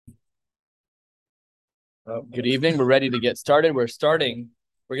Good evening. We're ready to get started. We're going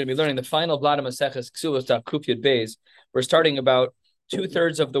to be learning the final Blad Maseches Ksuvos Daf Kuf Yud Beis. We're starting about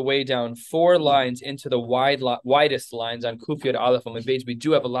 2/3 of the way down, 4 lines into the widest lines on Kuf Yud Aleph on Beis. We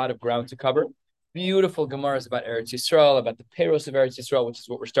do have a lot of ground to cover. Beautiful Gemaras about Eretz Yisrael, about the Peros of Eretz Yisrael, which is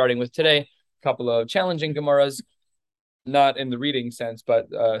what we're starting with today. A couple of challenging Gemaras, not in the reading sense, but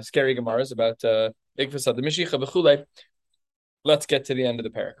scary Gemaras about Ikvas of the Mashiach B'chulei. Let's get to the end of the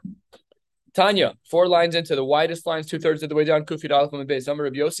parak. Tanya, 4 lines into the widest lines, 2/3 of the way down. Kuf Yud Aleph on Beis. Amar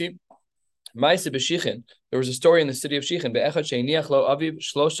Rabbi Yossi, Ma'aseh b'Shichin. There was a story in the city of Shichin, be'echad she'iniach lo aviv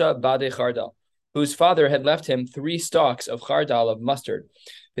shlosha badei chardal, whose father had left him 3 stalks of chardal of mustard.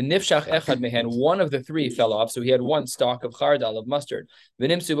 V'nifshach echad mehen, one of the 3 fell off, so he had 1 stalk of chardal of mustard.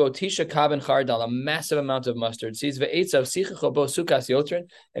 V'nimsubo tisha kaben chardal, a massive amount of mustard. Sees ve'etzav sichacho bo sukas yotrin,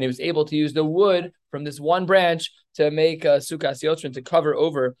 and he was able to use the wood from this one branch to make sukas yotrin, to cover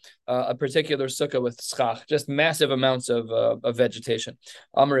over a particular sukkah with schach, just massive amounts of vegetation.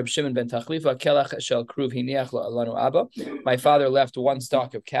 Amar Reb Shimon ben Tachlifa, kelach shel kruv hiniach lanu abba. My father left 1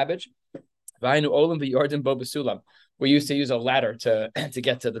 stalk of cabbage. V'hainu olam v'yordim bo b'sulam. We used to use a ladder to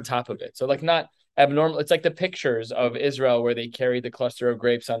get to the top of it. So like not abnormal. It's like the pictures of Israel where they carry the cluster of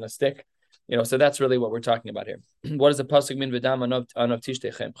grapes on a stick. So that's really what we're talking about here. What does the pasuk mean? V'dam anav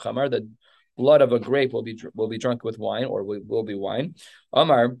tishtechem chamar. The blood of a grape will be drunk with wine, or will be wine.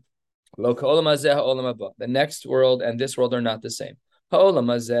 Amar lo ka'olam hazeh ha'olam haba. The next world and this world are not the same.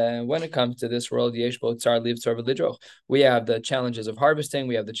 When it comes to this world, we have the challenges of harvesting,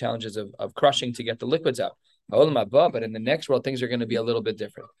 we have the challenges of crushing to get the liquids out. But in the next world, things are going to be a little bit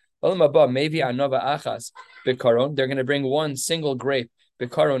different. Maybe anova achas bikaron. They're going to bring 1 single grape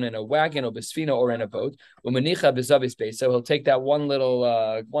bikaron in a wagon or besfina or in a boat. Umanicha bezavis base. So he'll take that one little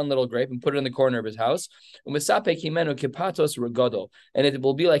grape and put it in the corner of his house. Umisapek himenu kipatos regodol, and it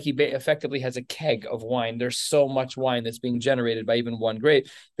will be like he effectively has a keg of wine. There's so much wine that's being generated by even 1 grape.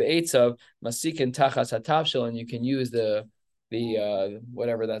 Be'etzav masikin tachas hatavshel, and you can use the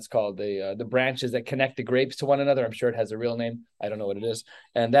whatever that's called, the branches that connect the grapes to one another. I'm sure it has a real name. I don't know what it is.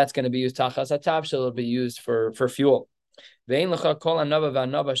 And that's going to be used tachas hatavshel. It'll be used for fuel.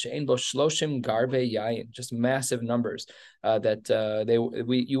 Just massive numbers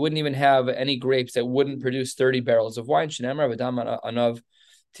you wouldn't even have any grapes that wouldn't produce 30 barrels of wine. That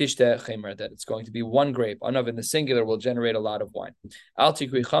it's going to be 1 grape. Anav in the singular will generate a lot of wine. Al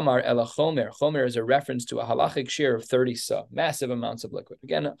tikri chamar ela chomer. Chomer is a reference to a halachic shear of 30 sa, massive amounts of liquid.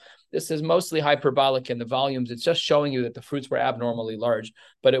 Again, this is mostly hyperbolic in the volumes. It's just showing you that the fruits were abnormally large,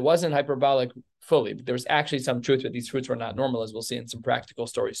 but it wasn't hyperbolic fully. But there was actually some truth that these fruits were not normal, as we'll see in some practical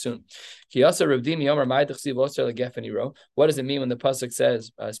stories soon. What does it mean when the pasuk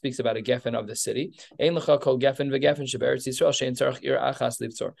says, speaks about a geffen of the city?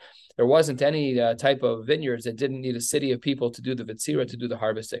 There wasn't any type of vineyards that didn't need a city of people to do the vitzira, to do the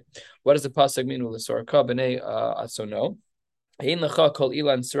harvesting. What does the pasuk mean? So no.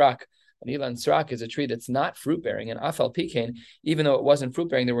 An ilan srak is a tree that's not fruit bearing, and afal pikein, even though it wasn't fruit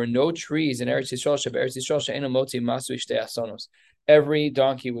bearing, there were no trees in Eretz Yisrael she'eno motzi masu shtei asonos. Every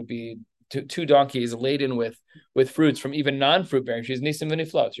donkey would be 2 donkeys laden with fruits from even non-fruit bearing trees. Nisim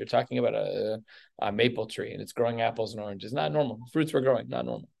v'niflos. You're talking about a maple tree and it's growing apples and oranges. Not normal. Fruits were growing, not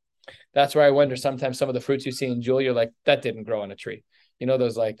normal. That's where I wonder sometimes some of the fruits you see in Jewel, you're like, that didn't grow on a tree.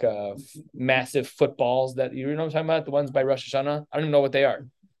 Those like massive footballs that you know what I'm talking about? The ones by Rosh Hashanah? I don't even know what they are.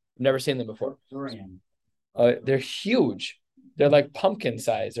 Never seen them before. They're huge. They're like pumpkin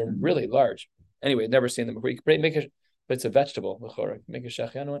size. They're really large. Anyway, never seen them before. You can but it's a vegetable. Make a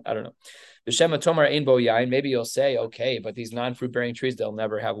shech. I don't know. B'shem tomar ein bo yain. Maybe you'll say, okay, but these non-fruit bearing trees, they'll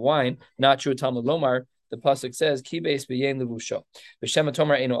never have wine. Not true. Talmud Lomar. The pasuk says, "Ki beis b'yein levusho." B'shem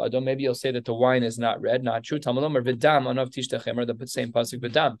tomar eino adom. Maybe you'll say that the wine is not red. Not true. Talmud Lomar v'dam anav tishtechem. Or the same pasuk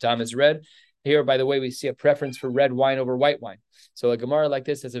v'dam. Dam is red. Here, by the way, we see a preference for red wine over white wine. So a Gemara like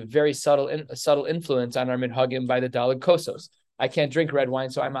this has a very subtle influence on our minhagim by the Dalig Kosos. I can't drink red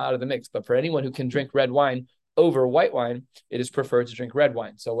wine, so I'm out of the mix. But for anyone who can drink red wine over white wine, it is preferred to drink red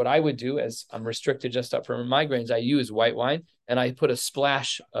wine. So what I would do, as I'm restricted just up from migraines, I use white wine and I put a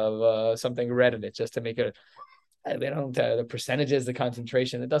splash of something red in it just to make it. They don't the percentages, the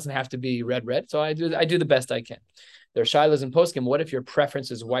concentration. It doesn't have to be red. So I do the best I can. There are shilas and poskim. What if your preference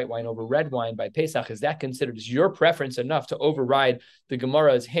is white wine over red wine by Pesach? Is that considered as your preference enough to override the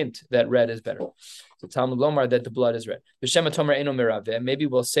Gemara's hint that red is better? So Talmud Lomar that the blood is red. Maybe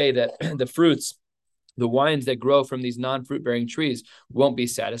we'll say that the fruits, the wines that grow from these non-fruit bearing trees won't be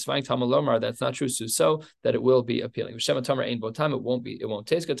satisfying. Talmud Lomar, that's not true. So that it will be appealing. It won't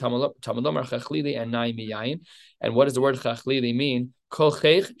taste good. Talmud Lomar chachlili and nai miyayin. And what does the word chachlili mean? Kol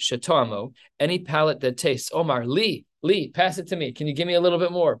cheich shetoamo, any palate that tastes. Omar, Li, pass it to me. Can you give me a little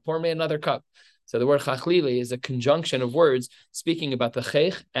bit more? Pour me another cup. So the word chachlili is a conjunction of words speaking about the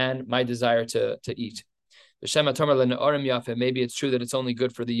cheich and my desire to eat. Maybe it's true that it's only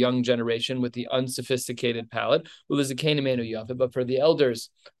good for the young generation with the unsophisticated palate. But for the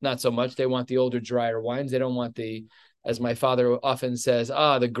elders, not so much. They want the older, drier wines. They don't want the, as my father often says,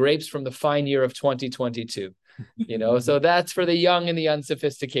 the grapes from the fine year of 2022. So that's for the young and the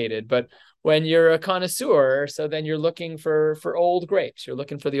unsophisticated. But when you're a connoisseur, so then you're looking for old grapes. You're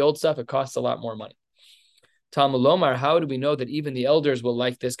looking for the old stuff. It costs a lot more money. Talmud Lomar, how do we know that even the elders will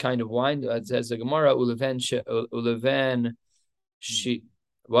like this kind of wine? It says the Gemara, Uleven Shinai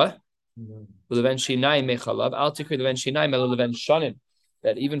Mechalav, Al Tikri Uleven Shinai Uleven Shanin.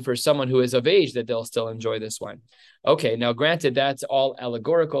 That even for someone who is of age, that they'll still enjoy this wine. Okay, now granted, that's all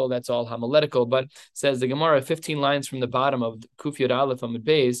allegorical, that's all homiletical, but says the Gemara, 15 lines from the bottom of Kuf Yud Aleph Amud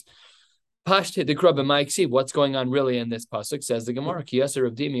Beis, Pashte the Krab Ma'iksi, what's going on really in this pasuk? Says the Gemara, Ki Yasser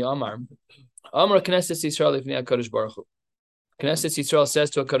Rav Dimi Amar, Amar Knesset Yisrael Ifnei HaKadosh Baruch Hu. Knesset Yisrael says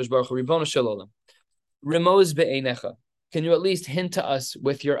to HaKadosh Baruch Hu, Ribono Shel Olam, Remoz be'einecha. Can you at least hint to us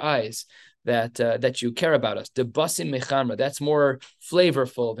with your eyes that you care about us? Debasim mechamra. That's more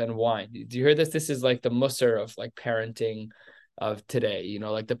flavorful than wine. Do you hear this? This is like the musar of like parenting of today.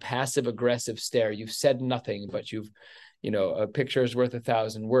 Like the passive aggressive stare. You've said nothing, but you've, a picture is worth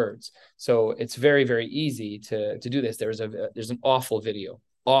 1,000 words. So it's very, very easy to do this. There's an awful video.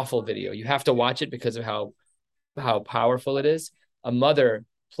 You have to watch it because of how powerful it is. A mother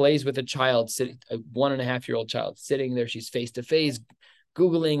plays with a child, a 1.5-year-old child sitting there. She's face to face,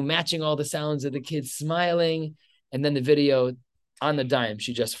 Googling, matching all the sounds of the kids smiling. And then the video on the dime,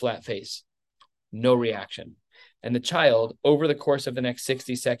 she just flat face, no reaction. And the child, over the course of the next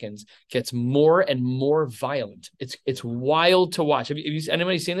 60 seconds, gets more and more violent. It's wild to watch. Have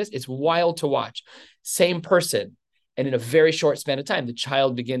anybody seen this? It's wild to watch. Same person. And in a very short span of time, the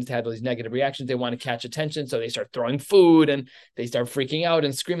child begins to have these negative reactions. They want to catch attention. So they start throwing food and they start freaking out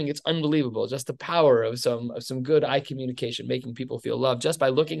and screaming. It's unbelievable. Just the power of some good eye communication, making people feel loved just by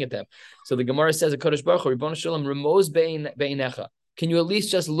looking at them. So the Gemara says, HaKadosh Baruch Hu, Ribono Shel Olam, Remoz be'einecha. Can you at least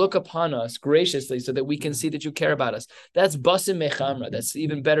just look upon us graciously so that we can see that you care about us? That's basim mechamra. That's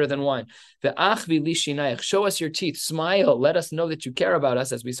even better than wine. Ve'achvi li shinayach. Show us your teeth. Smile. Let us know that you care about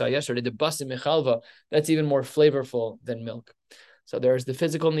us, as we saw yesterday. The basim mechalva. That's even more flavorful than milk. So there's the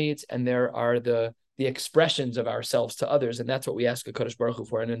physical needs, and there are the expressions of ourselves to others, and that's what we ask HaKadosh Baruch Hu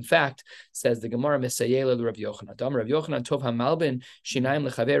for. And in fact, says the Gemara, Mesayel Rav Yochanan, Rav Yochanan Tov Hamalbin Shinaim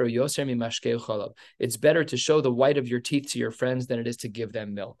Lechaveru Yoser Mimashkei Chalav. It's better to show the white of your teeth to your friends than it is to give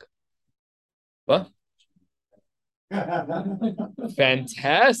them milk. What?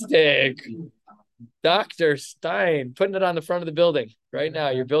 Fantastic. Dr. Stein, putting it on the front of the building right now.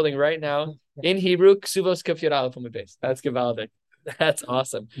 You're building right now in Hebrew, Ksuvos Kuf Yud Aleph Amud Beis. That's Gevaldik. That's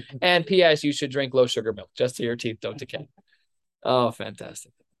awesome. And P.S. you should drink low sugar milk just so your teeth don't decay. Oh,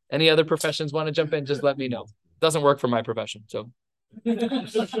 fantastic. Any other professions want to jump in? Just let me know. Doesn't work for my profession. So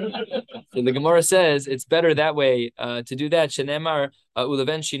the Gemara says it's better that way to do that. Shenemar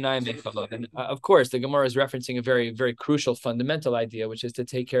uleven shinayim mechalav. And of course, the Gemara is referencing a very, very crucial fundamental idea, which is to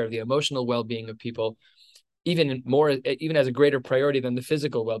take care of the emotional well-being of people, even as a greater priority than the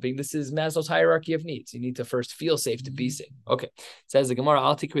physical well-being. This is Maslow's hierarchy of needs. You need to first feel safe to be safe. Okay. Says the Gemara,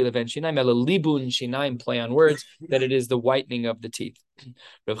 Al tikri leven shinaim, ela libun shinaim, play on words, that it is the whitening of the teeth.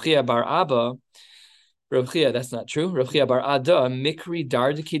 Rav Chia bar Abba, that's not true. Rav Chia bar Ada, Mikri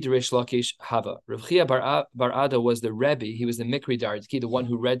Dardiki D'Reish Lakish Hava. Rav Chia bar Ada was the Rebbe. He was the Mikri Dardiki, the one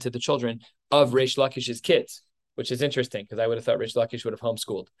who read to the children of Reish Lakish's kids, which is interesting because I would have thought Reish Lakish would have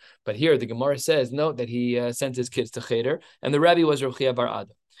homeschooled. But here the Gemara says, no, that he sent his kids to Cheder, and the Rebbe was Rav Chia bar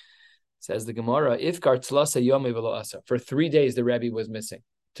Ada. Says the Gemara, Ifkar Tzlasa Yomei V'lo Asa. For 3 days, the Rebbe was missing.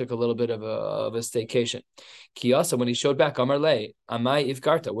 Took a little bit of a staycation. Kiyasa, when he showed back, Amar Le, Amai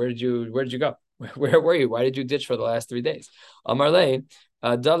Ifkarta, where did you go? Where were you? Why did you ditch for the last 3 days? Amar Le,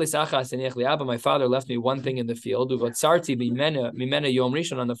 my father left me one thing in the field. On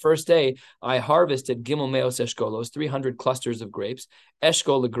the first day, I harvested gimel meos eshkolos, 300 clusters of grapes.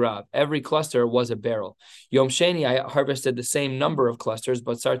 Eshkol legrav. Every cluster was a barrel. Yom Sheni, I harvested the same number of clusters,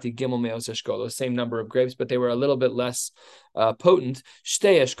 but sarti gimel meos eshkolos, same number of grapes, but they were a little bit less potent.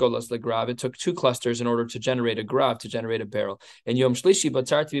 Shtei eshkolos legrav. It took 2 clusters in order to generate a grav, to generate a barrel. And Yom Shlishi, but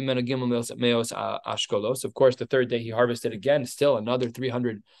sarti bimena gimel meos ashkolos. Of course, the third day he harvested again, still another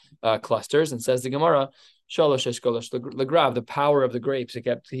 300 clusters, and says the Gemara, Shalosh Eshkolosh Legrav, the power of the grapes.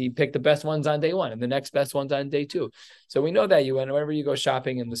 He picked the best ones on day 1 and the next best ones on day 2. So we know that whenever you go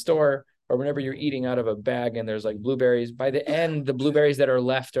shopping in the store or whenever you're eating out of a bag and there's like blueberries, by the end, the blueberries that are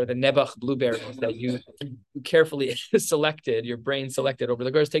left are the Nebuch blueberries that you carefully selected, your brain selected over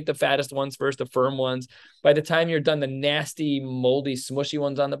the course. Take the fattest ones first, the firm ones. By the time you're done, the nasty, moldy, smushy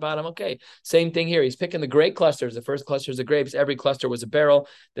ones on the bottom. Okay, same thing here. He's picking the great clusters. The first clusters of grapes, every cluster was a barrel.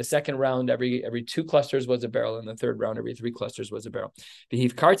 The second round, every 2 clusters was a barrel. And the third round, every 3 clusters was a barrel. He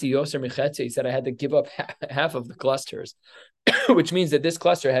said, I had to give up half of the clusters, which means that this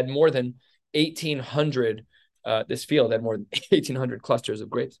cluster had more than 1,800, this field had more than 1,800 clusters of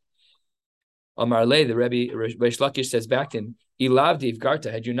grapes. Amar Le, the Rebbe Reish Lakish says back in, Ilavdi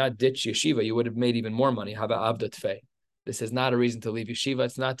Garta, had you not ditched yeshiva, you would have made even more money. Hava Avda Tfei. This is not a reason to leave yeshiva.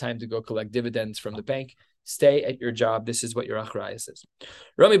 It's not time to go collect dividends from the bank. Stay at your job. This is what your achrayas is.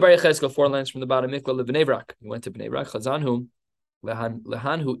 Rami Bar Yechezkel, 4 lines from the bottom, Mikla Bnei Brak. He went to Bnei Brak. Chazanhu,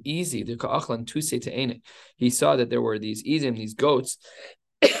 Lehanhu easy, the Ka'achlan Tuse Te'ene. He saw that there were these izim, these goats,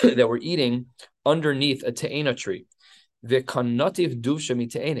 that were eating underneath a te'ena tree. V'kanativ duvsha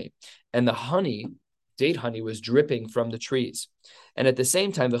mite'ene. And the honey, date honey, was dripping from the trees. And at the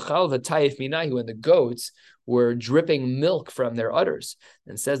same time, v'chal v'tayif minahu, and the goats were dripping milk from their udders.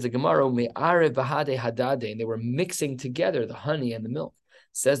 And says the Gemara, me'arev v'hade hadade, and they were mixing together the honey and the milk.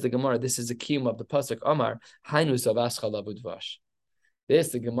 Says the Gemara, this is the kiyum of the pasuk Amar, hainu savas chalav udvash. This,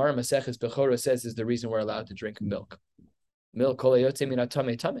 the Gemara Maseches Bechora says, is the reason we're allowed to drink milk. Milk,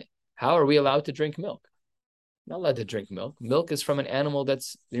 how are we allowed to drink milk? Not allowed to drink milk. Milk is from an animal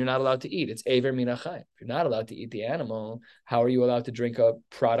that's you're not allowed to eat. It's Aver Minachai. If you're not allowed to eat the animal, how are you allowed to drink a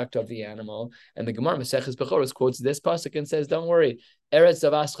product of the animal? And the Gemara Maseches Bechoros quotes this pasuk and says, "Don't worry, Eretz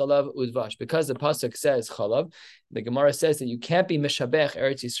Zavas Chalav Udvash." Because the pasuk says Chalav, the Gemara says that you can't be Mishabech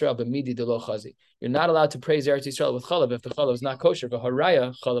Eretz Yisrael b'midi de lo chazi. You're not allowed to praise Eretz Yisrael with Chalav if the Chalav is not kosher. But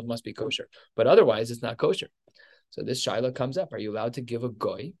Haraya Chalav must be kosher. But otherwise, it's not kosher. So this shaila comes up: are you allowed to give a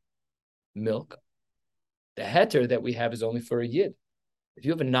goy milk? The heter that we have is only for a yid. If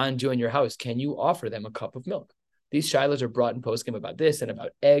you have a non-Jew in your house, can you offer them a cup of milk? These shilas are brought in poskim about this and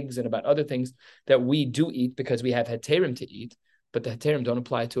about eggs and about other things that we do eat because we have heterim to eat, but the heterim don't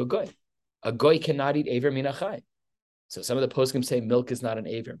apply to a goy. A goy cannot eat aver minachai. So some of the poskim say milk is not an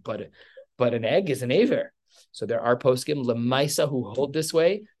aver, but an egg is an aver. So there are poskim lemaisa who hold this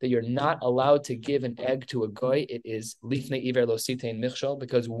way, that you're not allowed to give an egg to a goy. It is lifnei iver lo sitein michshol,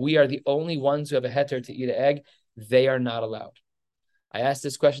 because we are the only ones who have a heter to eat an egg. They are not allowed. I asked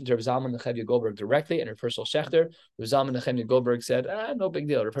this question to Rav Zalman Nechemya Goldberg directly, and Rav Hershel Shechter. Rav Zalman Nechemya Goldberg said, no big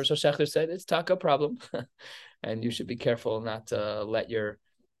deal. Rav Hershel Shechter said, it's taka problem. And you should be careful not to let your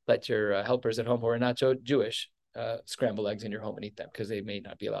helpers at home who are not Jewish scramble eggs in your home and eat them, because they may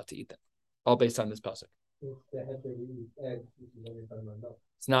not be allowed to eat them. All based on this pasuk.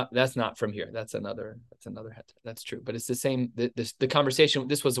 It's not. That's not from here. That's another heter. That's true. But it's the same. The conversation.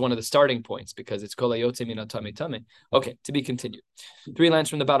 This was one of the starting points because it's kol hayotze min hatame tame. Okay, to be continued. 3 lines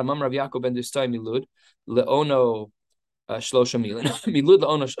from the bottom. Amar Rav Yaakov ben Dustai milud leono shlosha milin milud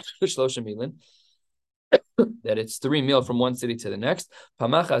leono shlosha milin. That it's 3 meal from one city to the next.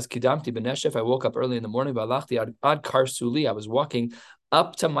 Pamachas kidamti beneshef. I woke up early in the morning. Balachti ad karsuli. I was walking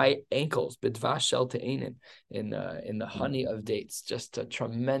up to my ankles, bidvash shel te'enin, in the honey of dates, just a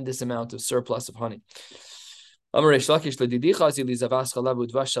tremendous amount of surplus of honey. I saw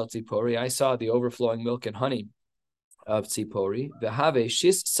the overflowing milk and honey of Tzipori. V'have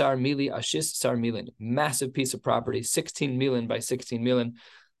shis sar mili ashis sar milin, massive piece of property, 16 milin by 16 milin.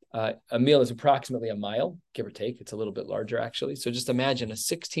 A meal is approximately a mile, give or take. It's a little bit larger, actually. So just imagine a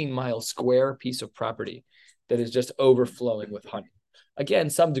 16-mile square piece of property that is just overflowing with honey. Again,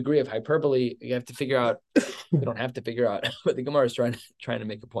 some degree of hyperbole. You have to figure out. You don't have to figure out, but the Gemara is trying to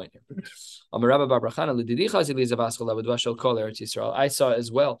make a point here. I saw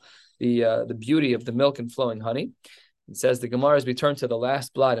as well the beauty of the milk and flowing honey. It says the Gemara, as we turn to the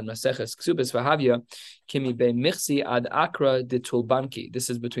last blot in Maseches Ksubas Vahavya, Kimi be Michsi ad Akra de Tulbanki. This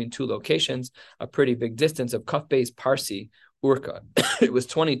is between 2 locations, a pretty big distance of Kafbeis Parsi Urka. It was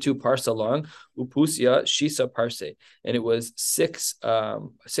 22 parsa long, Upusia Shisa Parse, and it was 6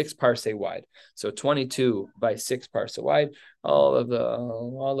 parse wide. So 22 by 6 parsa wide. All of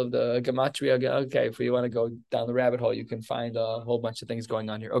the gematria. Okay, if you want to go down the rabbit hole, you can find a whole bunch of things going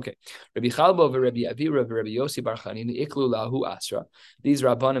on here. Okay, Rabbi Chalbo, Rabbi Avira, Rabbi Yossi Bar Chanina iklu lahu asra. These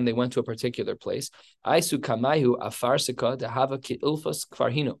rabbanim, they went to a particular place. Aisu kamayhu afarsika dehava ki ilfas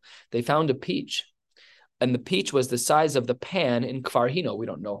kfarhino. They found a peach. And the peach was the size of the pan in Kfar Hino. We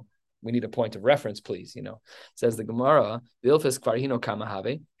don't know. We need a point of reference, please. Says the Gemara, Vilfis Kfar Hino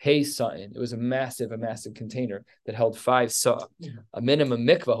kamahave, hey sa'in. It was a massive container that held 5 sa. A minimum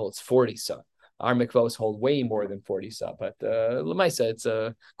mikvah holds 40 sa. Our mikvahs hold way more than 40 sa, but Lamaisa, it's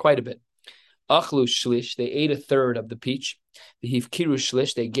quite a bit. Achlu shlish, they ate a third of the peach. The hivkiru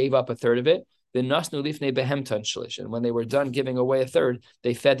shlish, they gave up a third of it. The nasnu lifnei behemtan shlish, and when they were done giving away a third,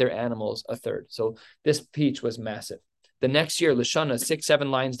 they fed their animals a third. So this peach was massive. The next year, Lashana,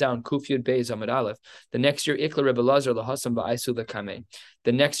 6-7 lines down, Kuf Yud Beis Amud Aleph. The next year, Ikla Rebbe Lazar lahasam ba'aisu lekame.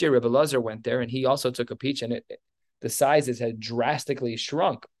 The next year, Rebbe Lazar went there, and he also took a peach, and the sizes had drastically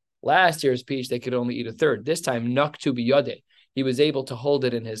shrunk. Last year's peach, they could only eat a third. This time, Naktu biyade. He was able to hold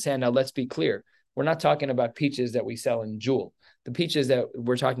it in his hand. Now, let's be clear. We're not talking about peaches that we sell in Jewel. The peaches that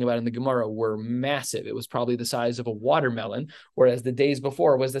we're talking about in the Gemara were massive. It was probably the size of a watermelon, whereas the days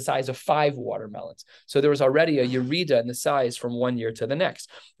before was the size of 5 watermelons. So there was already a yerida in the size from one year to the next.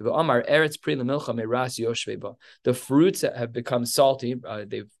 The fruits that have become salty,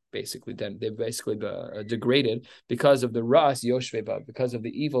 they've basically degraded because of the ras yoshveba, because of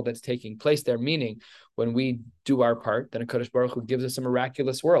the evil that's taking place there. Meaning, when we do our part, then HaKadosh Baruch Hu gives us a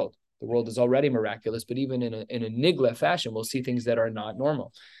miraculous world. The world is already miraculous, but even in a nigla fashion, we'll see things that are not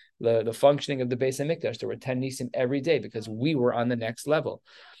normal. The functioning of the Beis HaMikdash, there were 10 nisim every day because we were on the next level.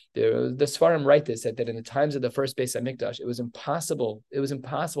 The Sfarim write this, that in the times of the first Beis HaMikdash, it was impossible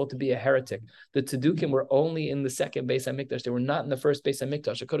to be a heretic. The Tzedukim were only in the second Beis HaMikdash. They were not in the first Beis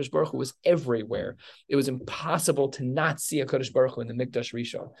HaMikdash. HaKadosh Baruch Hu was everywhere. It was impossible to not see HaKadosh Baruch Hu in the Mikdash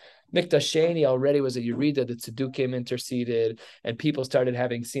Rishon. Mikdash Sheni already was a Yerida. The Tzedukim interceded, and people started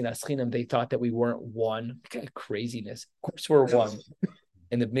having sinas chinam. They thought that we weren't one. What kind of craziness? Of course we're one.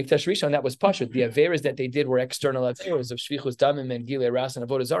 In the Mikdash Rishon, that was pashut. The averas that they did were external averas of shvichus damim and gilei ras and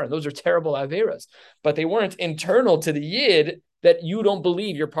avodah zarah. Those are terrible averas, but they weren't internal to the yid that you don't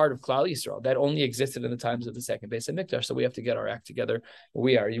believe you're part of Klal Yisrael. That only existed in the times of the second Beis HaMikdash. So we have to get our act together.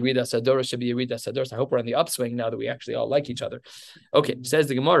 We are Yerida Sadora should be Yerida Sadora. I hope we're on the upswing now that we actually all like each other. Okay, says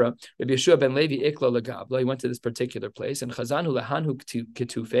the Gemara. Rabbi Yeshua ben Levi Ikla Legabla. He went to this particular place, and Chazanhu Lehanhu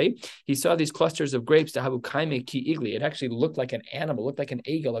Ketufe. He saw these clusters of grapes. Tahavu Kaime Ki Igli. It actually looked like an animal, looked like an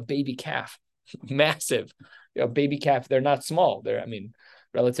eagle, a baby calf, massive. Baby calf. They're not small.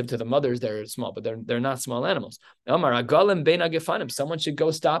 Relative to the mothers, they're small, but they're not small animals. Someone should go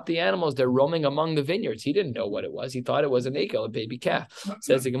stop the animals. They're roaming among the vineyards. He didn't know what it was. He thought it was an eagle, a baby calf.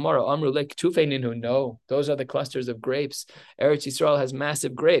 Says the Gemara, Amru lek tufe ninu. No, those are the clusters of grapes. Eretz Yisrael has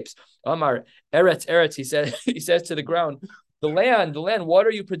massive grapes. Amar Eretz. He says to the ground, the land, what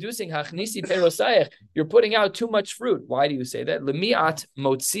are you producing? Hachnisi perosayich. You're putting out too much fruit. Why do you say that? Lemiat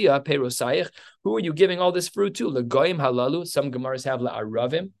motzia perosayich. Who are you giving all this fruit to? Legoyim halalu. Some Gemaras have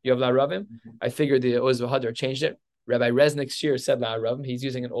la'aravim. You have la'aravim? I figured the Oz V'Hadar changed it. Rabbi Reznik Shir said la'aravim. He's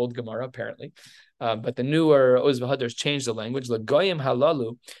using an old Gemara, apparently. But the newer Oz V'Hadars changed the language. Legoyim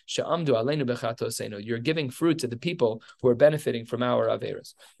halalu she'amdu aleinu bechatosenu. You're giving fruit to the people who are benefiting from our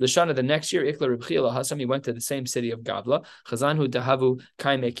averas. L'shana, the next year, Ikla Reb Chia Hasam, he went to the same city of Gabla. Chazanhu dahavu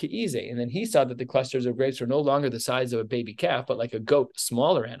kaime ki'ize. And then he saw that the clusters of grapes were no longer the size of a baby calf, but like a goat, a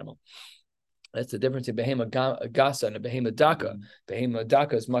smaller animal. That's the difference in Behema Gasa and a Behema Daka. Behema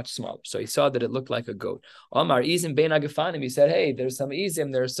Daka is much smaller. So he saw that it looked like a goat. Omar Izim Ben Agafanim. He said, hey, there's some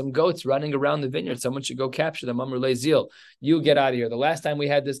Izim, there's some goats running around the vineyard. Someone should go capture them. Amr Zil, you get out of here. The last time we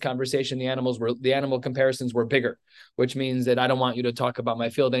had this conversation, the animal comparisons were bigger, which means that I don't want you to talk about my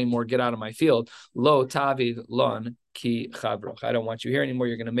field anymore. Get out of my field. Lo Tavid Lon Ki Chavroch. I don't want you here anymore.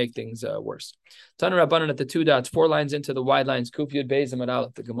 You're going to make things worse. Tana Rabbanan at the 2 dots, 4 lines into the wide lines. Kuf Yud Beis Amud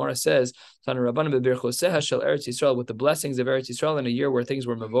Aleph. The Gemara says, Tana Rabbanan bebirchoseha shel Eretz Yisrael, with the blessings of Eretz Yisrael in a year where things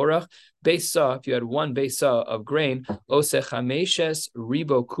were mevorach. Beisa, if you had 1 beisa of grain, ose chameshes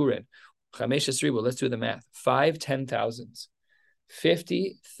ribo kurin. Chameshes ribo. Let's do the math. 5 10,000s,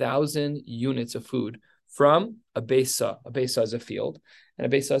 50,000 units of food from a beisa. A beisa is a field, and a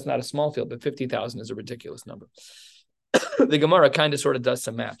beisa is not a small field, but 50,000 is a ridiculous number. The Gemara kind of sort of does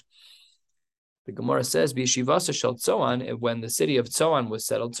some math. The Gemara says, "B'yeshivasa shel Tzoan," when the city of Tzoan was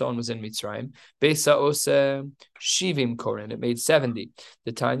settled, Tzoan was in Mitzrayim. Beisa ose shivim koren. It made 70.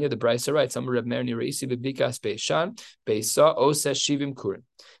 The Tanya, the Brisa writes, "Amar Reb Meir Niraisi b'bikas beishan beisa ose shivim koren."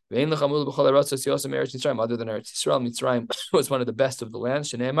 Other than Eretz Yisrael, Mitzrayim was one of the best of the land.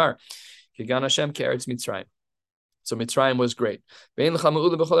 Shneimar, Kigan Hashem ke'eretz Mitzrayim. So Mitzrayim was great. Tzoan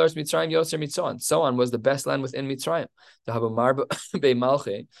was the best land within Mitzrayim.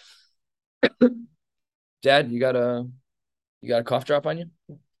 Dad, you got a cough drop on you?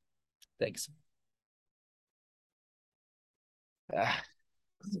 Thanks.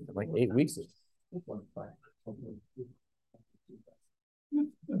 Like 8 weeks.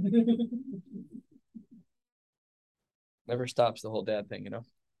 Never stops, the whole dad thing, you know?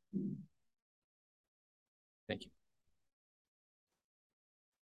 Thank you.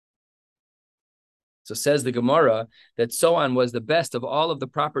 So says the Gemara that Tzoan was the best of all of the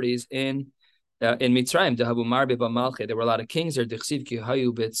properties in in Mitzrayim, there were a lot of kings there. There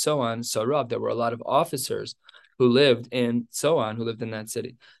were a lot of officers who lived in Tzoan, who lived in that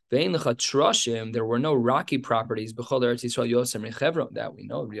city. There were no rocky properties. That we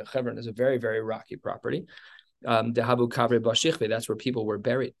know. Chevron is a very, very rocky property. That's where people were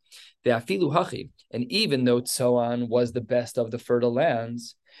buried. And even though Tzoan was the best of the fertile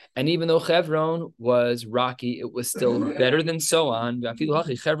lands, and even though Chevron was rocky, it was still better than Tzoan.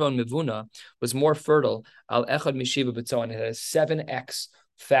 Chevron Mivuna was more fertile. Al Echad Mishiva B'Tzoan. It had a 7x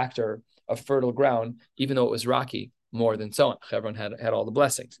factor of fertile ground, even though it was rocky, more than Tzoan. Chevron had all the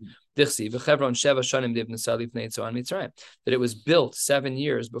blessings. That it was built 7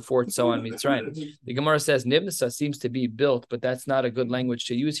 years before Tzoan Mitzrayim. The Gemara says Nibnasa seems to be built, but that's not a good language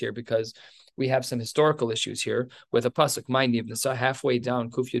to use here because we have some historical issues here with a pasuk, my Nibnasa, halfway down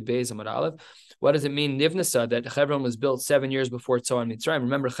Kuf Yud Beis Amud Aleph. What does it mean, Nibnasa, that Chevron was built 7 years before Tzoan Mitzrayim?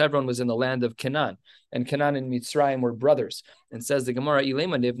 Remember, Chevron was in the land of Canaan, and Canaan and Mitzrayim were brothers. And says the Gemara,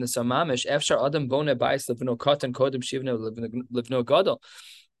 Ilema Nibnasa Mamish, Efshar Adam Bone Bais Livno Katan Kodem Shivno Livno Gadol.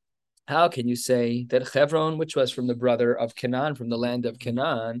 How can you say that Chevron, which was from the brother of Canaan, from the land of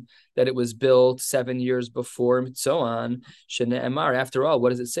Canaan, that it was built 7 years before Tzoan? Shene'emar, after all, what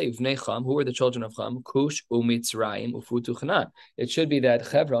does it say? Uvnei Cham, who were the children of Cham? Kush u'Mitzrayim ufutu Canaan. It should be that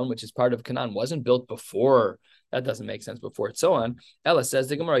Chevron, which is part of Canaan, wasn't built before. That doesn't make sense before Tzoan. Ella says,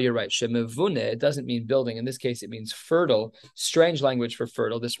 the Gemara, you're right. Shemevune, it doesn't mean building. In this case, it means fertile. Strange language for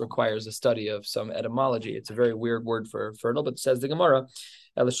fertile. This requires a study of some etymology. It's a very weird word for fertile, but it says the Gemara,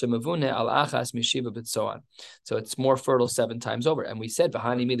 so it's more fertile 7 times over. And we said,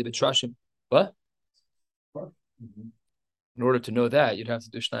 V'hani mili b'trashim. What? In order to know that, you'd have to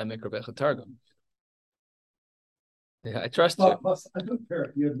do Shnai Mikra Becha Targum. Yeah, I trust you. I don't care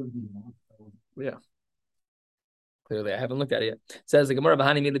if you had lived in Yeah. Clearly, I haven't looked at it yet. It says the Gemara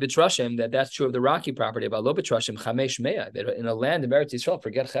Bahani Mili B'Trashim that's true of the rocky property about Lo B'Trashim Chamesh Mea. That in a land of Eretz Yisrael,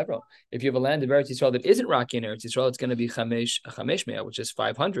 forget Chevron. If you have a land of Eretz Yisrael that isn't rocky in Eretz Yisrael, it's going to be Chamesh Mea, which is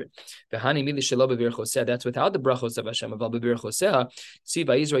 500. Bahani Mili Shelo B'Vir Choseh. That's without the brachos of Hashem. Aval B'Vir Choseh. See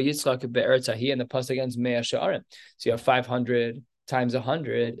by Yisrael Yitzchak Be'eretz Ahi, and the pasuk ends Mea She'arim. So you have 500 times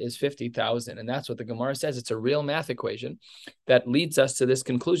 100 is 50,000. And that's what the Gemara says. It's a real math equation that leads us to this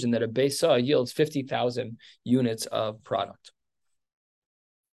conclusion that a Beisah yields 50,000 units of product.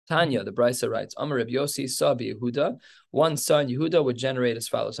 Tanya, the Brisa writes, Amar Reb Yossi saw Yehuda. One son, Yehuda, would generate as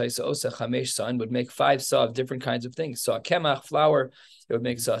follows. Haisa Osa Chamesh son would make 5 saw of different kinds of things. Saw kemach, flour. It would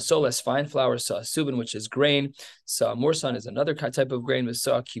make saw soles, fine flour. Saw subin, which is grain. Saw mursan is another type of grain. With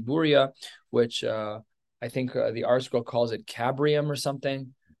saw kiburia, which I think the article calls it cabrium or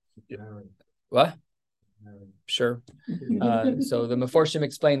something. What? Sure. So the Meforshim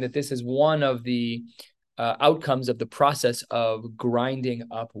explained that this is one of the outcomes of the process of grinding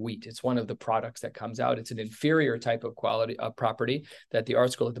up wheat. It's one of the products that comes out. It's an inferior type of quality property that the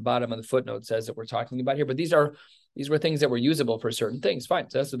article at the bottom of the footnote says that we're talking about here. But these were things that were usable for certain things.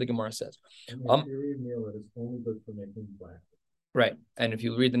 Fine. So that's what the Gemara says. inferior meal that is only good for making black. Right. And if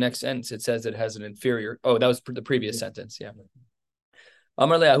you read the next sentence, it says it has an inferior. Oh, that was the previous sentence. Yeah.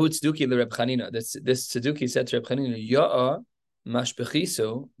 Amar le'ahu tzduki l'Reb Chanina. This tzduki said to Reb Chanina, Ya'a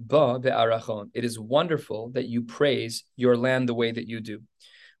mashbechisu ba be'arachon. It is wonderful that you praise your land the way that you do.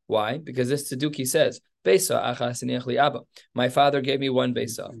 Why? Because this tzduki says, Besa achas li abba. My father gave me 1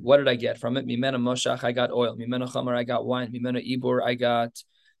 besa. What did I get from it? Mimena moshach, I got oil. Mimena chamar, I got wine. Mimena ibur, I got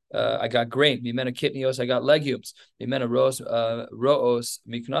grain. Mimena kitnios, I got legumes. Mimena roos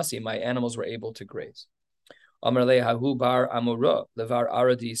miknasi, my animals were able to graze. Amar le'ahu bar amora levar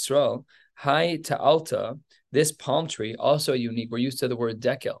aradi Yisrael. Hai ta'alta, this palm tree, also unique. We're used to the word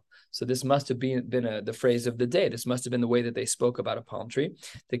dekel. So this must have been the phrase of the day. This must have been the way that they spoke about a palm tree.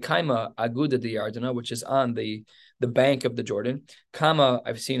 The kaima aguda de Yardana, which is on the bank of the Jordan. Kama,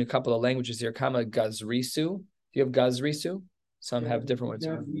 I've seen a couple of languages here. Kama gazrisu. Do you have gazrisu? Some have different words.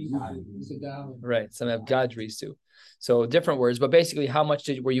 Right. Some have gadrisu. So different words, but basically, how much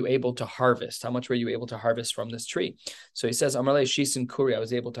were you able to harvest? How much were you able to harvest from this tree? So he says, Amarle shisin kuri, I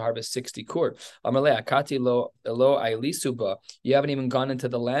was able to harvest 60 kur. Amarle akati lo ailisuba, you haven't even gone into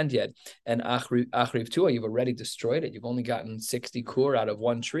the land yet. And achriv tua, you've already destroyed it. You've only gotten 60 kur out of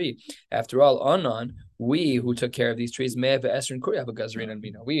 1 tree. After all, anon, we who took care of these trees, may have esrin kuri have a gazrin and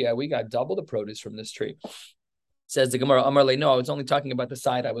mina. We got double the produce from this tree. Says the Gemara, Amarle, no, I was only talking about the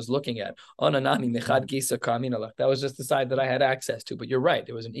side I was looking at. That was just the side that I had access to. But you're right,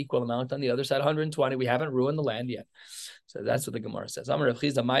 there was an equal amount on the other side, 120. We haven't ruined the land yet. So that's what the Gemara says. Amar Rav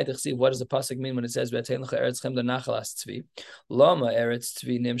Chizda, what does the pasuk mean when it says "V'atein lecha eretz chem lenachal as tzvi"? Lama eretz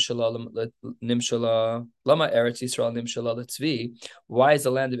tzvi nimshala. Lama eretz Yisrael nimshala letzvi. Why is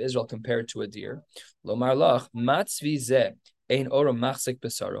the land of Israel compared to a deer? Lomar lach mat tzvi zeh ein ora machzik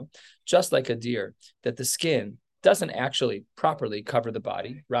besaro. Just like a deer, that the skin doesn't actually properly cover the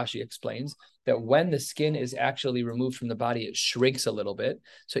body. Rashi explains that when the skin is actually removed from the body, it shrinks a little bit.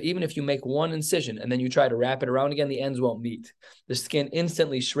 So even if you make one incision and then you try to wrap it around again, the ends won't meet. The skin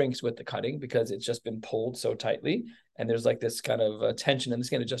instantly shrinks with the cutting because it's just been pulled so tightly. And there's like this kind of tension in the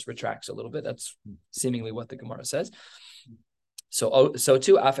skin. It just retracts a little bit. That's seemingly what the Gemara says. So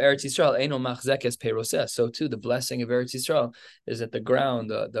too, af Eretz Yisrael eino machzekes peroseh. So too, the blessing of Eretz Yisrael is that the ground,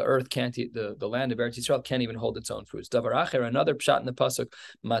 the earth can't, the land of Eretz Yisrael can't even hold its own fruits. Davar acher, another pshat in the pasuk,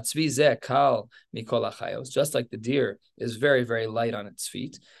 matzvi zeh kal mikol achayos. Just like the deer is very, very light on its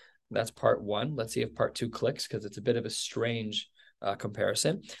feet. That's part one. Let's see if part two clicks because it's a bit of a strange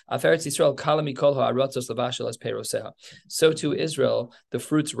comparison. Af Eretz Yisrael kal mikol ha'arotzos lavashel as peroseh. So too, Israel, the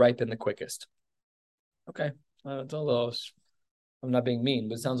fruits ripen the quickest. Okay, it's all those. I'm not being mean,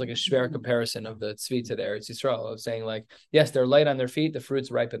 but it sounds like a shver comparison of the tzvi to the Eretz Yisrael, of saying like, yes, they're light on their feet, the fruits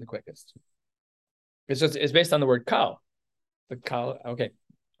ripen the quickest. It's based on the word kal. The kal, okay.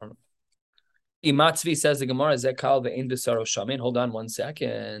 Imat tzvi, says the Gemara, zeh kal ve'ein b'saro shamin. Hold on 1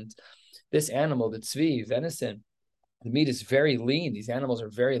 second. This animal, the tzvi, venison, the meat is very lean. These animals are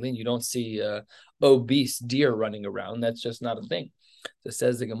very lean. You don't see obese deer running around. That's just not a thing. So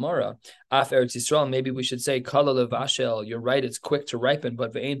says the Gemara, Af Eretz Yisrael, maybe we should say Kala levashel. You're right, it's quick to ripen,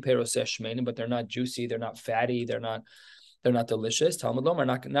 but ve'ein peroseh shmenim, but they're not juicy, they're not fatty, they're not delicious. Talmud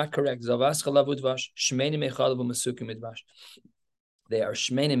Lomar, not correct. Zavas chalav udvash, shmenim mechalav u'masukim midvash. They are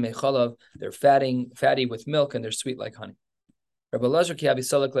shmenim mechalav, they're fatty with milk, and they're sweet like honey. Rabbi Elazar ki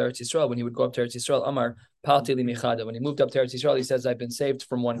abisalak Eretz Yisrael, when he would go up to Eretz Yisrael, Amar palti li michada. When he moved up to Eretz Yisrael, he says, I've been saved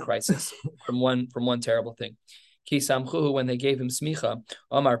from one crisis, from one terrible thing. Ki samchuhu, when they gave him smicha,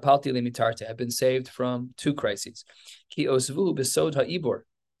 Omar palti limitarte, have been saved from 2 crises. Ki osvuhu besod ha'ibor.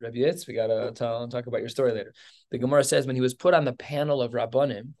 Rabbi Yitz, we gotta talk about your story later. The Gemara says when he was put on the panel of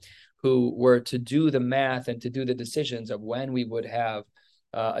Rabbanim, who were to do the math and to do the decisions of when we would have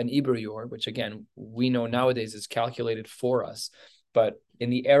an Ibor yor, which again we know nowadays is calculated for us, but in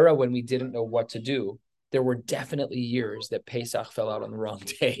the era when we didn't know what to do, there were definitely years that Pesach fell out on the wrong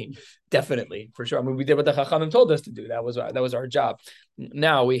day. Definitely, for sure. I mean, we did what the Chachamim told us to do. That was our job.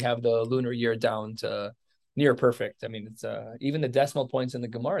 Now we have the lunar year down to near perfect. I mean, it's even the decimal points in the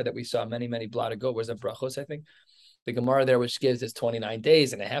Gemara that we saw many blot ago. Was it Brachos, I think? The Gemara there, which gives us 29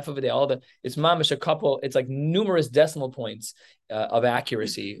 days and a half of a day, it's mamish a couple, it's like numerous decimal points of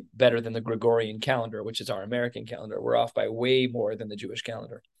accuracy better than the Gregorian calendar, which is our American calendar. We're off by way more than the Jewish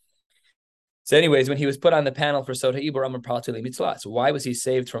calendar. So anyways, when he was put on the panel for Sod HaIbor, Amar Palti Mitzvah. So why was he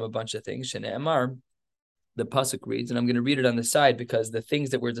saved from a bunch of things? Shne'emar, the pasuk reads, and I'm going to read it on the side because the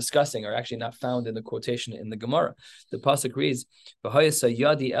things that we're discussing are actually not found in the quotation in the Gemara. The pasuk reads,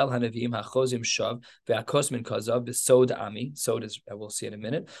 "V'hayasayadi el hanavim hachozim shav ve'akosmin kazav b'sod ami." Sod is, we'll see in a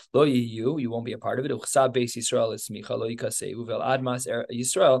minute. Lo yiyu, you won't be a part of it. Uchsav beis Yisrael esmicha lo yikaseu vel admas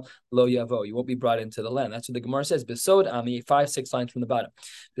Yisrael lo yavo. You won't be brought into the land. That's what the Gemara says. B'sod ami, 5-6 lines from the bottom.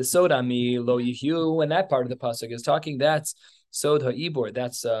 B'sod ami lo yiyu, and that part of the pasuk is talking. That's Sod ha'ibor,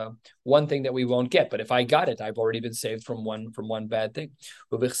 that's one thing that we won't get. But if I got it, I've already been saved from one bad thing.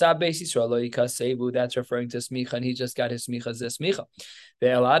 That's referring to smicha, and he just got his smicha zesmicha.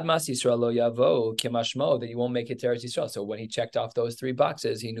 That you won't make it to Eretz Yisrael. So when he checked off those 3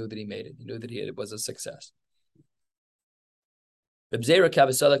 boxes, he knew that he made it. He knew that it was a success. Reb Zera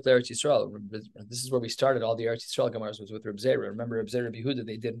Kavisalek Eretz Yisrael. This is where we started all the Eretz Yisrael Gemaras, was with Reb Zera. Remember Reb Zera Yehuda,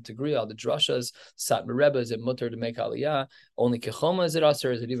 they didn't agree. All the drashas, Sat Mereba, is it mutter to make aliyah? Only Kechoma is it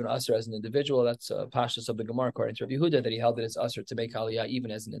usher? Is it even usher as an individual? That's pashtus of the Gemara according to Reb Yehuda, that he held that it's usher to make aliyah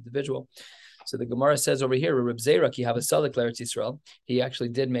even as an individual. So the Gemara says over here, Reb Zera Ki Havisalek Eretz Yisrael, he actually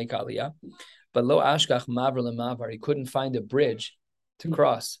did make aliyah, but lo ashkach mavar lemavar, he couldn't find a bridge to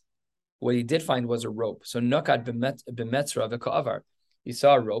cross. What he did find was a rope. So nokad b'metzra v'ka'avar. He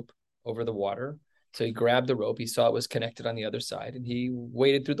saw a rope over the water. So he grabbed the rope. He saw it was connected on the other side, and he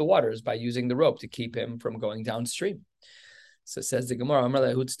waded through the waters by using the rope to keep him from going downstream. So it says the Gemara, Amar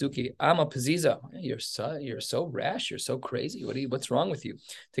lehut stuki, Ama paziza. You're so rash. You're so crazy. What's wrong with you?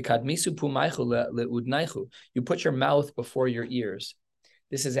 Tekadmisu pumaychu leudnaichu. You put your mouth before your ears.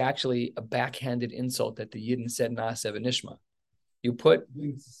 This is actually a backhanded insult that the Yidden said Na'aseh v'nishma. You put.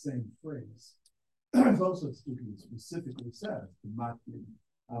 It's the same phrase. It's also specifically said the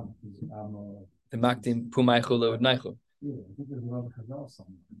makdim pumaychu leudnaichu. Yeah, I think there's another chazal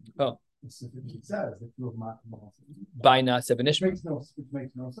somewhere. Oh, specifically says that you have machmas. By nasa Which v'nishma.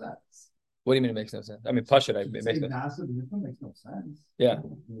 makes no sense. What do you mean it makes no sense? I mean, Pashut, it makes no sense. Nasa v'nishma makes no sense. Yeah.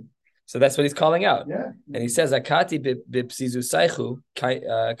 So that's what he's calling out. Yeah. And he says, Akati bipsizu saichu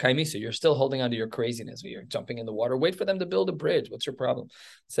kaimisu. You're still holding on to your craziness. You're jumping in the water. Wait for them to build a bridge. What's your problem?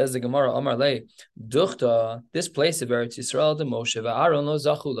 Says the Gemara, Amar le, duchta, this place of Eretz Yisrael, the Moshe, Aaron lo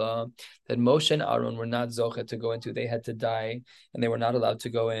zachula, that Moshe and Aaron were not zochet to go into. They had to die, and they were not allowed to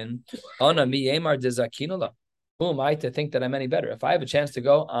go in. Ana mi yemar de zakinola. Who am I to think that I'm any better? If I have a chance to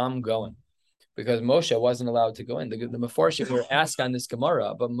go, I'm going. Because Moshe wasn't allowed to go in. The Meforshim were asked on this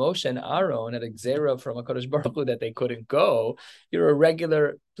Gemara, but Moshe and Aaron had a gzera from HaKadosh Baruch Hu that they couldn't go. You're a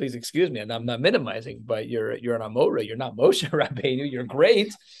regular, please excuse me, and I'm not minimizing, but you're an Amora. You're not Moshe Rabbeinu. You're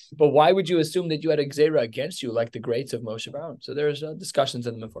great, but why would you assume that you had a gzera against you like the greats of Moshe and Aaron? So there's discussions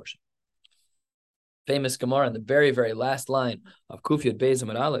in the Meforshim. Famous Gemara in the very, very last line of Kufiyat Beis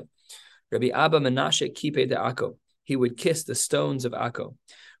Amud Aleph. Rabbi Abba Menashe Kipe de Akko. He would kiss the stones of Akko.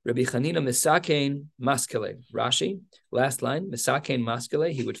 Rabbi Chanina Misakein Maskele. Rashi, last line, Misakein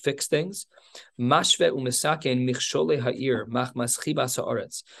Maskele, he would fix things. Mashve u'misakein michshole ha'ir, machmas chibas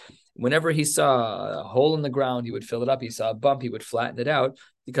ha'aretz. Whenever he saw a hole in the ground, he would fill it up. He saw a bump, he would flatten it out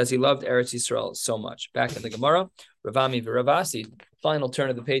because he loved Eretz Yisrael so much. Back in the Gemara, Ravami v'Ravasi, final turn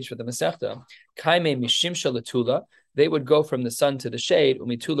of the page for the Masechta, Kaime mishimsha letula, they would go from the sun to the shade,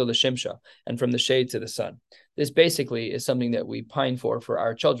 umitula l'shimsha, and from the shade to the sun. This basically is something that we pine for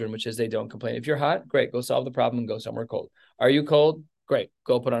our children, which is they don't complain. If you're hot, great, go solve the problem and go somewhere cold. Are you cold? Great,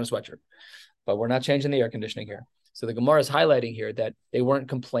 go put on a sweatshirt. But we're not changing the air conditioning here. So the Gemara is highlighting here that they weren't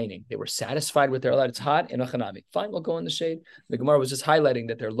complaining. They were satisfied with their life. It's hot in a chanami. Fine, we'll go in the shade. The Gemara was just highlighting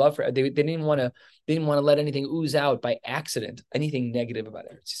that their love for they didn't want to let anything ooze out by accident, anything negative about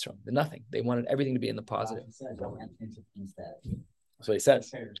Eretz Yisrael. Nothing. They wanted everything to be in the positive. That's what he says.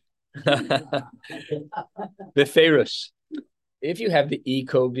 The Ferush. If you have the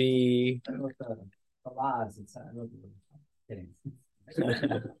Ekobi.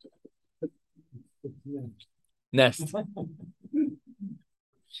 Next.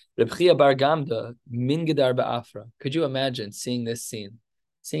 Reb Chia Bar Gamda, Min Gedar Ba'afra. Could you imagine seeing this scene?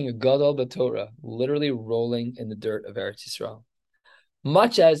 Seeing a Gadol B'Torah literally rolling in the dirt of Eretz Yisrael.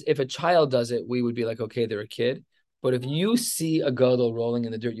 Much as if a child does it, we would be like, okay, they're a kid. But if you see a Gadol rolling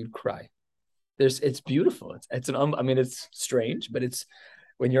in the dirt, you'd cry. It's beautiful. It's strange, but it's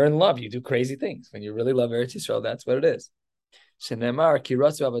when you're in love, you do crazy things. When you really love Eretz Yisrael, that's what it is. Shenemar ki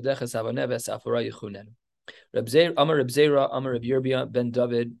ratzu avadecha savaneh v'safara yichunen. Amar Reb Zera, Amar Reb Yirmiyah ben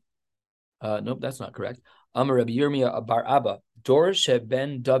David. Nope, that's not correct. Amar Reb Yirmiyah bar Abba. Dor she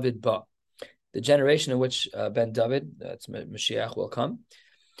ben David ba. The generation in which ben David, that's Mashiach, will come.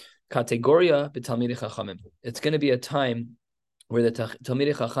 Kategoria b'talmidei chachamim. It's going to be a time where the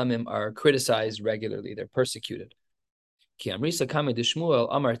talmidei chachamim are criticized regularly. They're persecuted. Ki amrisa kame d'Shmuel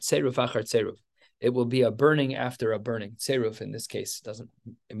Amar tzeruf achar tzeruf. It will be a burning after a burning. Tzeruf in this case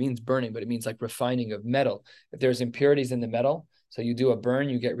it means burning, but it means like refining of metal. If there's impurities in the metal, so you do a burn,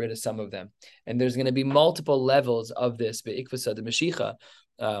 you get rid of some of them. And there's going to be multiple levels of this, be'ikvasa de Mashiach,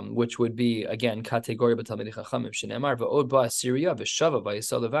 which would be, again, kategoria b'talmidei chachamim, shenemar v'od ba Assyria v'shava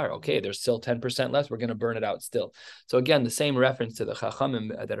v'yisol levar. Okay, there's still 10% less. We're going to burn it out still. So again, the same reference to the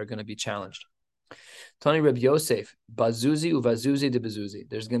chachamim that are going to be challenged. Tani Reb Yosef, bazuzi uvazuzi de bazuzi.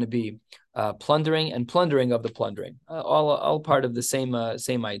 There's going to be plundering and plundering of the plundering, all part of the same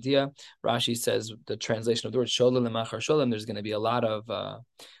idea. Rashi says the translation of the word sholem lemachar sholem. There's going to be a lot of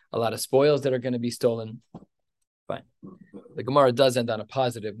spoils that are going to be stolen. Fine. The Gemara does end on a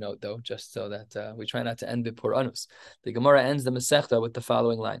positive note, though, just so that we try not to end b'pur anus. The Gemara ends the Masechta with the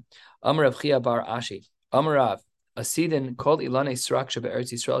following line: Amar Rav Chia bar Ashi, Amar Rav. Asidin called Ilane Srak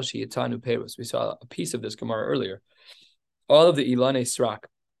Eretz Yisrael Sheyatanu Perus. We saw a piece of this Gemara earlier. All of the Ilane Srak,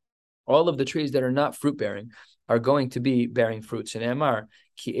 all of the trees that are not fruit bearing, are going to be bearing fruit. Shene'emar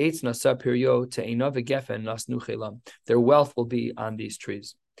ki eitz nasa piryo te'ina v'gefen nasnu chelam. Their wealth will be on these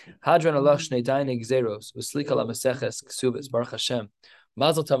trees. Hadran Allah shnei daine gzeros uslika la maseches ksubas Baruch Hashem.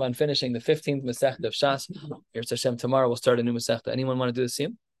 Mazel tov on finishing the 15th Masechta of Shas. Yirtzeh Hashem, tomorrow we'll start a new Masechta. Anyone want to do the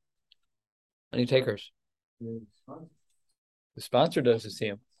siyum? Any takers? The sponsor does the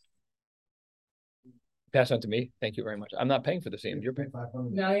siyum. Pass on to me. Thank you very much. I'm not paying for the siyum. You're paying.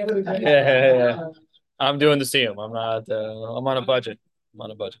 Yeah. I'm doing the siyum. I'm not. I'm on a budget.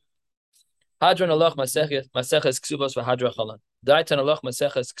 Hadron alach maseches ksubos v'hadra chalan. Daitan alach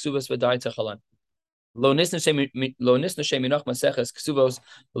maseches ksubos v'daita chalan. Lo nisna sheminach maseches ksuvos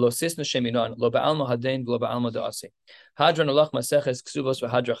lo sisna sheminon lo ba'alma hadain lo ba'alma da'asi. Hadran alach maseches ksuvos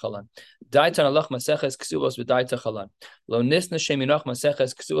v'hadra chalan. Daitan alach maseches ksuvos v'daita chalan. Lo nisna sheminach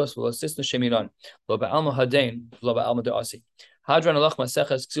maseches ksuvos lo sisna sheminon lo ba'alma hadain lo ba'alma da'asi. Hadran alach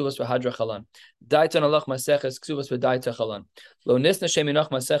maseches ksuvos v'hadra chalan. Daitan alach maseches ksuvos v'daita chalan. Lo nisna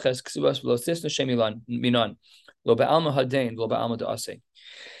sheminach maseches ksuvos lo sisna sheminon lo ba'alma hadain lo ba'alma da'asi.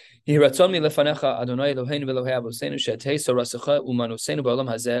 Hiratzon mi lefanecha Adonai Eloheinu v'Elohei Avosenu she'etei sorasecha umanusenu ba'olam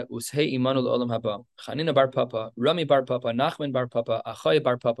hazeh ushei imanu le'olam haba. Chanina bar Papa, Rami bar Papa, Nachman bar Papa, Achai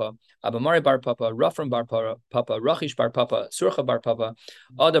bar Papa, Abamari bar Papa, Rafram bar Papa, Rachish bar Papa, Surcha bar Papa,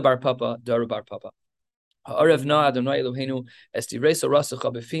 Ada bar Papa, Daru bar Papa. Ha'arev na Adonai Eloheinu estirei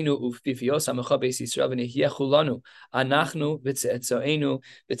sorasecha befinu u'fifios ha'mecha beis Yisrael v'nehyechu lanu anachnu v'tze'etzoenu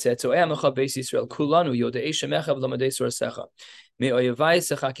v'tze'etzoei ha'mecha beis Yisrael kulanu yodei shemecha v'lamadei sorasecha. Me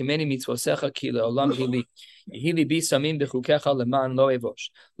oyevaisecha kimeni mitzvosecha ki leolam hili. Hili bi samim bechukecha leman lo evosh.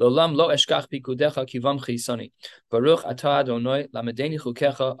 Leolam lo eshkach pikudecha kivam chisani. Baruch atah Adonai lamedeni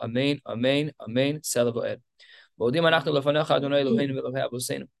chukecha. Amen, amen, amen. Selavoed. ועודים אנחנו לפניך אדוני אלוהינו ואלוהי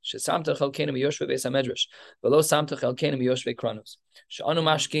אבותינו ששמת חלקנו מיושבי בית המדרש ולא שמת חלקנו מיושבי קרנוס שאנו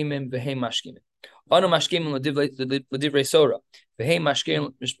משכימים והם משכימים אנו משכימים לדברי סורה והם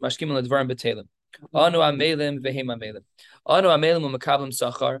משכימים לדברים בטלים אנו עמלים והם עמלים אנו עמלים ומקבלים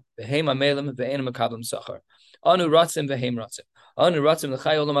שכר והם עמלים ואין מקבלים שכר אנו רצים והם רצים אנו רצים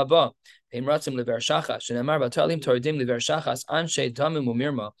לחיי עולם הבא הם רצים לבאר שחס שנאמר בתהילים תורדים לבאר שחס אנשי דמים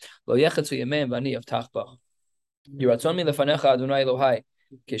ומרמה לא יחצו ימיהם ואני אבטח בך Yiratzon mi lefanecha Adonai Elohai,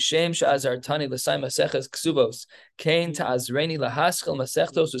 kishem she'azartani l'sai maseches ksubos, kein ta'azreni lahaschel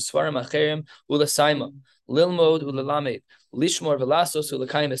masechtos u'sfarim acherim u'lesaima, lilmod u'lelamed, lishmor v'lasos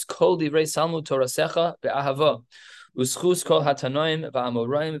u'lekaimis kol divrei salmud torasecha be'ahava, u'schus kol hatanoim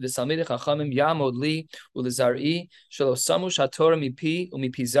v'amoraim v'salmidei chachamim yamod li u'lezar'i, shelo samush haTorah mipi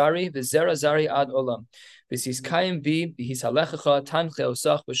u'mipizari v'zera zari ad olam. V'siskayim bi v'hisalechecha tamche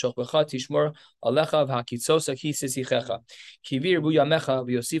osach v'shochbecha tishmor alecha v'hakitzosa ki sisichecha. Kivir bu yamecha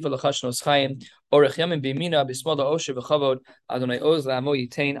v'yosifa l'chashnos chayim orech yamim b'mina b'smol ha'osher v'chavod Adonai oz la'amo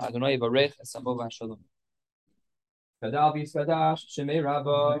yitain Adonai yivarech esamo v'ashalom. Gadal v'yiskadash shemei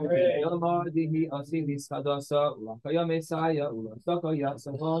rabba yomar dihi asi v'yiskadasa ulakaya mesaya ulasaka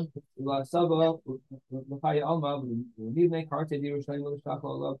yatsavon ulasaba ulakaya alma ulnivne karte d'Yerushalayim ulashkach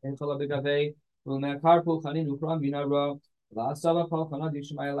olav enchala b'gavei ולמקרפו חנין ופרם בינרה לעשבה כל חנה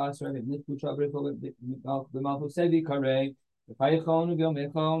דשמיא לעשר לבנית קודשה ברכו במלכוסי ויקרא וחייכון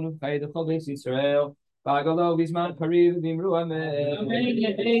וביומכון וחיי דכל בית ישראל בעגלו בזמן קריב ואמרו אמן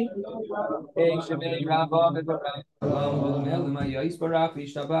שמי רבא וברך ולמלמה יסברך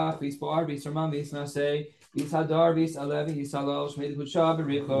וישתבח ויספואר ויסרמן ויסנסי ויסהדר ויסעלה ויסהלל שמי קודשה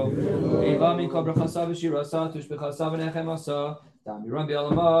ברכו איבה מן כל ברכסה ושירסה תושבחסה ונחמסה Damiran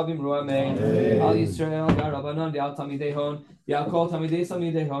bi'alama v'imru amen. Al Yisrael v'arabanan v'al tamidehon v'al kol tamidei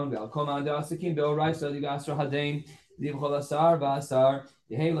samidehon v'al kol ma'adeh asikim be'oraisa l'gasra hadain v'chol asar v'asar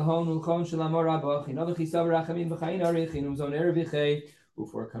v'hei lahon u'chon shalamo rabba chino v'chisa v'rachamim v'chayin arichin umzon erev v'chei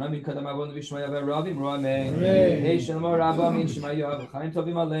u'for kanamim kadam avon v'shmaya v'rav v'imru amen. Hei shalamo rabba min shmaya v'chayin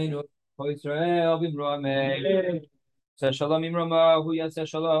tovim aleinu kol Yisrael v'imru amen. Shalom imrama hu yaseh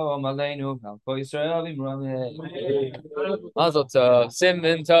shalom aleinu kol Yisrael v'imru amen. Mazel tov,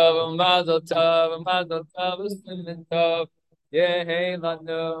 Simon tov, Mazel tov, Mazel tov, Simon tov. Yehei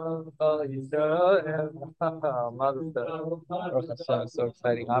lanu kol Yisrael. Mazel tov. Baruch Hashem, so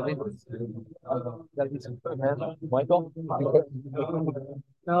exciting. Avi? Gotta eat some food, man. Michael?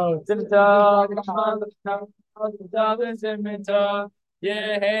 No, Simon tov, Mazel tov, Mazel tov, Simon tov.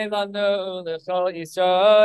 Yehei lanu kol Yisrael.